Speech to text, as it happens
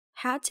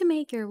How to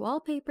make your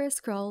wallpaper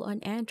scroll on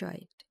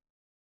Android.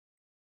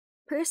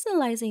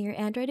 Personalizing your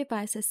Android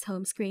device's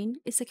home screen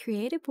is a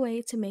creative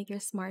way to make your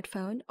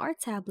smartphone or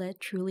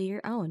tablet truly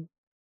your own.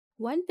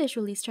 One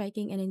visually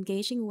striking and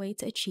engaging way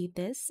to achieve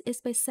this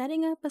is by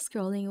setting up a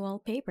scrolling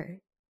wallpaper.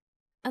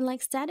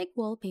 Unlike static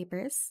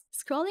wallpapers,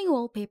 scrolling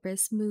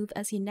wallpapers move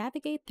as you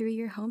navigate through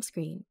your home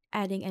screen,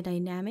 adding a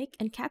dynamic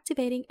and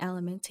captivating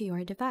element to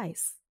your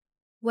device.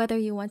 Whether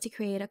you want to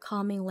create a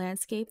calming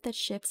landscape that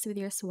shifts with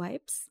your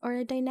swipes or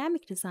a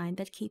dynamic design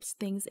that keeps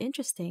things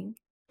interesting,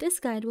 this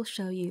guide will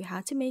show you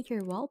how to make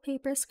your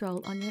wallpaper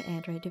scroll on your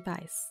Android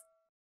device.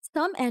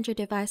 Some Android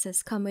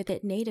devices come with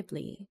it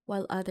natively,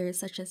 while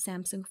others, such as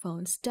Samsung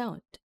phones,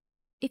 don't.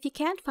 If you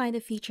can't find the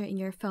feature in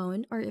your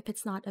phone or if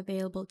it's not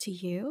available to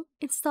you,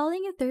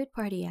 installing a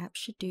third-party app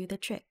should do the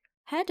trick.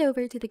 Head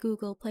over to the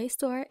Google Play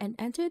Store and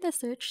enter the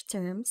search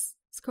terms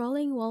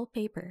scrolling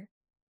wallpaper.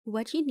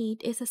 What you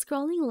need is a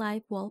scrolling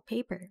live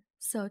wallpaper,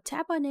 so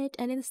tap on it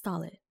and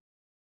install it.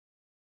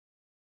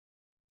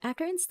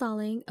 After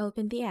installing,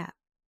 open the app.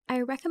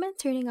 I recommend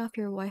turning off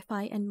your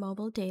Wi-Fi and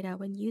mobile data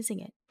when using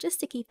it, just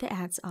to keep the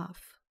ads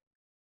off.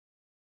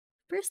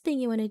 First thing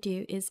you want to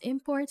do is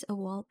import a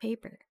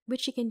wallpaper,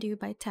 which you can do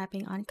by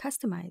tapping on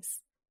Customize.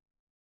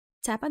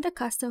 Tap on the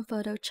Custom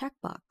Photo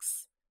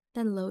checkbox,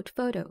 then Load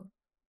Photo.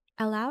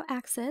 Allow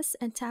access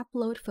and tap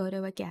Load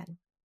Photo again.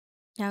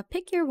 Now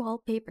pick your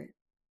wallpaper.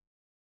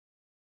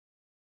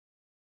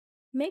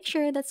 Make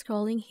sure that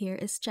scrolling here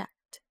is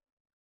checked.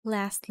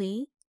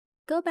 Lastly,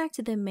 go back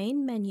to the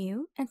main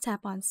menu and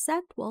tap on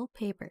Set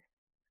Wallpaper.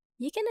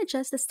 You can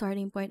adjust the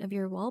starting point of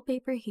your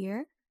wallpaper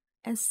here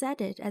and set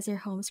it as your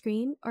home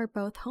screen or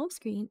both home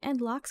screen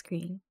and lock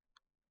screen.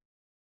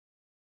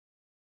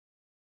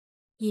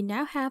 You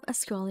now have a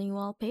scrolling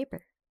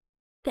wallpaper.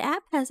 The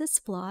app has its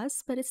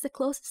flaws, but it's the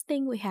closest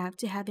thing we have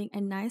to having a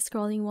nice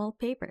scrolling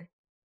wallpaper.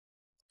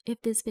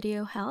 If this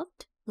video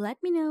helped,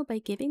 let me know by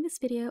giving this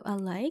video a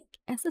like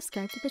and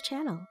subscribe to the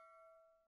channel.